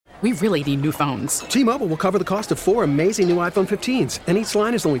We really need new phones. T-Mobile will cover the cost of 4 amazing new iPhone 15s, and each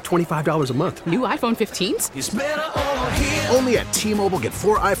line is only $25 a month. New iPhone 15s? It's better over here. Only at T-Mobile, get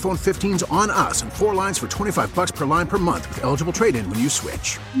 4 iPhone 15s on us and 4 lines for $25 per line per month with eligible trade-in when you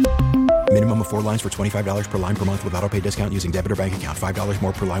switch. Minimum of 4 lines for $25 per line per month with autopay discount using debit or bank account. $5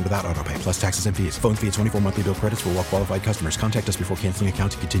 more per line without autopay, plus taxes and fees. Phone fee at 24 monthly bill credits for well-qualified customers. Contact us before canceling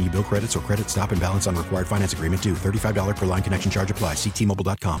account to continue bill credits or credit stop and balance on required finance agreement due. $35 per line connection charge applies. See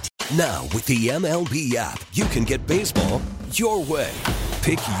T-Mobile.com. Now, with the MLB app, you can get baseball your way.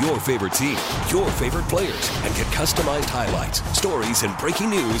 Pick your favorite team, your favorite players, and get customized highlights, stories, and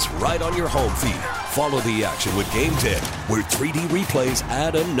breaking news right on your home feed. Follow the action with Game Day, where 3D replays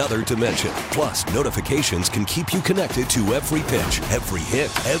add another dimension. Plus, notifications can keep you connected to every pitch, every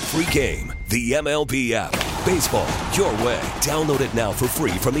hit, every game. The MLB app. Baseball your way. Download it now for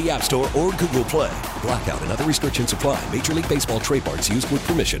free from the App Store or Google Play. Blackout and other restrictions apply. Major League Baseball trademarks used with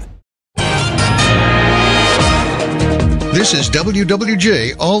permission. This is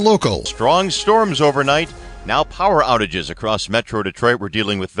WWJ All Local. Strong storms overnight. Now power outages across Metro Detroit. We're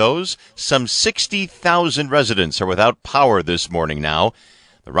dealing with those. Some 60,000 residents are without power this morning now.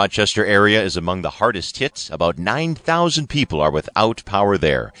 The Rochester area is among the hardest hit. About 9,000 people are without power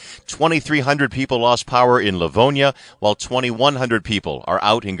there. 2,300 people lost power in Livonia, while 2,100 people are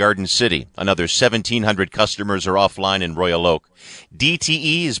out in Garden City. Another 1,700 customers are offline in Royal Oak.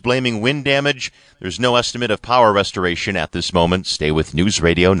 DTE is blaming wind damage. There's no estimate of power restoration at this moment. Stay with News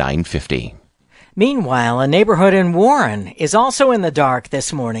Radio 950. Meanwhile, a neighborhood in Warren is also in the dark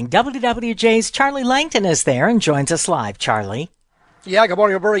this morning. WWJ's Charlie Langton is there and joins us live. Charlie. Yeah, good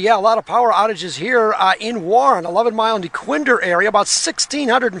morning, Alberta. Yeah, a lot of power outages here in Warren, 11-mile and DeQuinder area, about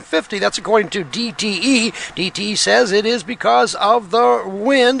 1,650. That's according to DTE. DTE says it is because of the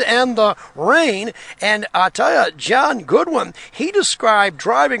wind and the rain. And I tell you, John Goodwin, he described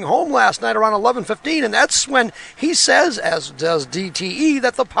driving home last night around 11:15, and that's when he says, as does DTE,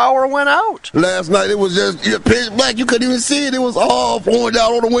 that the power went out. Last night it was just pitch black. You couldn't even see it. It was all pouring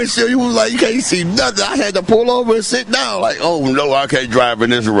down on the windshield. You was like, you can't see nothing. I had to pull over and sit down like, oh no, I can't drive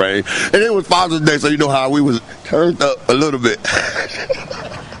in this rain. And it was Father's Day, so you know how we was turned up a little bit.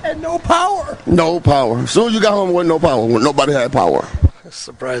 And no power. No power. As soon as you got home, there wasn't no power. Nobody had power.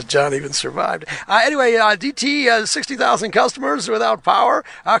 Surprised John even survived. Anyway, DT has 60,000 customers without power.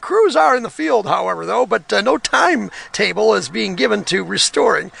 Crews are in the field, however, though, but no timetable is being given to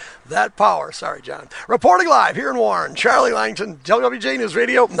restoring that power. Sorry, John. Reporting live here in Warren, Charlie Langton, WWJ News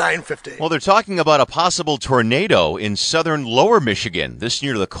Radio 950. Well, they're talking about a possible tornado in southern lower Michigan, this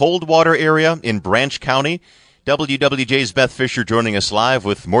near the Coldwater area in Branch County. WWJ's Beth Fisher joining us live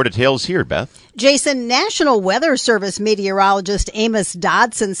with more details here, Beth. Jason, National Weather Service meteorologist Amos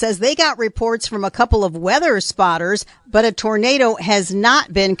Dodson says they got reports from a couple of weather spotters, but a tornado has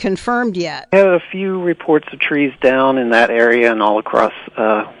not been confirmed yet. We have a few reports of trees down in that area and all across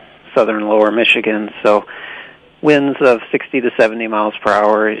southern lower Michigan, so winds of 60 to 70 miles per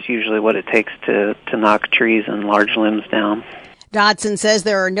hour is usually what it takes to knock trees and large limbs down. Dodson says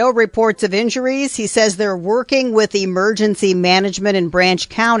there are no reports of injuries. He says they're working with emergency management in Branch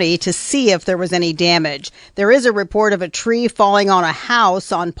County to see if there was any damage. There is a report of a tree falling on a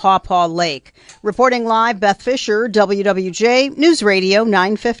house on Paw Paw Lake. Reporting live, Beth Fisher, WWJ News Radio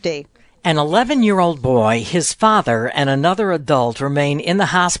 950. An 11-year-old boy, his father, and another adult remain in the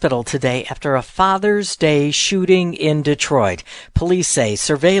hospital today after a Father's Day shooting in Detroit. Police say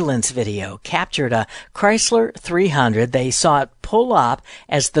surveillance video captured a Chrysler 300. They saw it pull up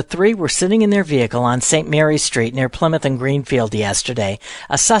as the three were sitting in their vehicle on St. Mary's Street near Plymouth and Greenfield yesterday.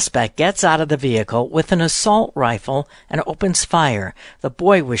 A suspect gets out of the vehicle with an assault rifle and opens fire. The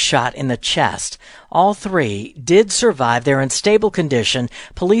boy was shot in the chest. All three did survive. They're in stable condition.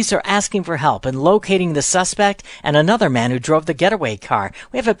 Police are asking for help in locating the suspect and another man who drove the getaway car.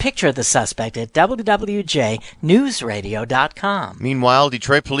 We have a picture of the suspect at WWJNewsRadio.com. Meanwhile,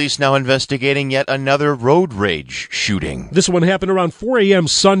 Detroit police now investigating yet another road rage shooting. This one happened around 4 a.m.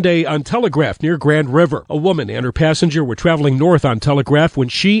 Sunday on Telegraph near Grand River. A woman and her passenger were traveling north on Telegraph when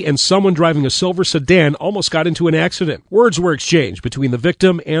she and someone driving a silver sedan almost got into an accident. Words were exchanged between the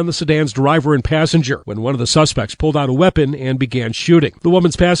victim and the sedan's driver and passenger when one of the suspects pulled out a weapon and began shooting. The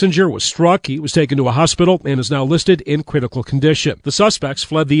woman's passenger was struck. He was taken to a hospital and is now listed in critical condition. The suspects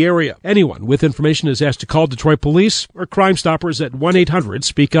fled the area. Anyone with information is asked to call Detroit Police or Crime Stoppers at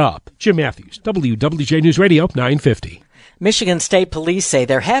 1-800-SPEAK-UP. Jim Matthews, WWJ News Radio 950. Michigan State Police say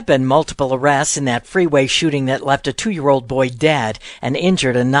there have been multiple arrests in that freeway shooting that left a 2-year-old boy dead and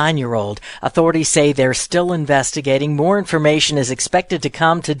injured a 9-year-old. Authorities say they're still investigating. More information is expected to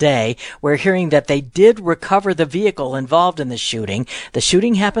come today. We're hearing that they did recover the vehicle involved in the shooting. The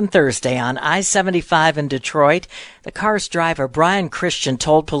shooting happened Thursday on I-75 in Detroit. The car's driver, Brian Christian,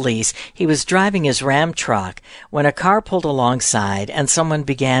 told police he was driving his Ram truck when a car pulled alongside and someone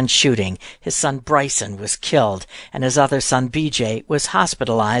began shooting. His son Bryson was killed, and his other son BJ was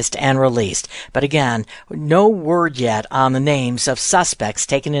hospitalized and released. But again, no word yet on the names of suspects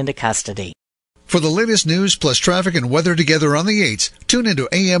taken into custody. For the latest news plus traffic and weather together on the 8s, tune into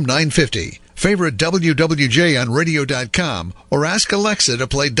AM 950. Favorite WWJ on radio.com or ask Alexa to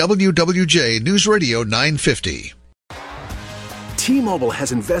play WWJ News Radio 950. T-Mobile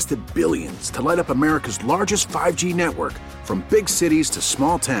has invested billions to light up America's largest 5G network, from big cities to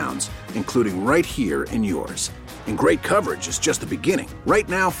small towns, including right here in yours. And great coverage is just the beginning. Right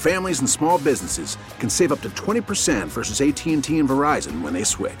now, families and small businesses can save up to 20% versus AT&T and Verizon when they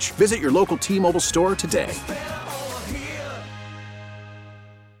switch. Visit your local T-Mobile store today.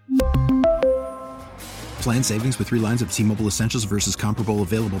 Plan savings with 3 lines of T-Mobile Essentials versus comparable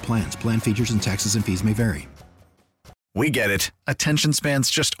available plans. Plan features and taxes and fees may vary. We get it. Attention spans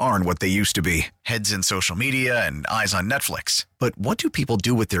just aren't what they used to be. Heads in social media and eyes on Netflix. But what do people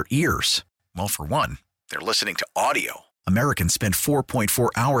do with their ears? Well, for one, they're listening to audio. Americans spend 4.4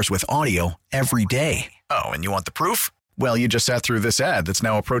 hours with audio every day. Oh, and you want the proof? Well, you just sat through this ad that's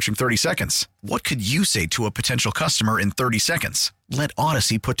now approaching 30 seconds. What could you say to a potential customer in 30 seconds? Let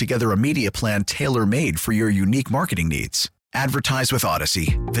Odyssey put together a media plan tailor-made for your unique marketing needs. Advertise with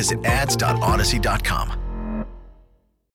Odyssey. Visit ads.odyssey.com.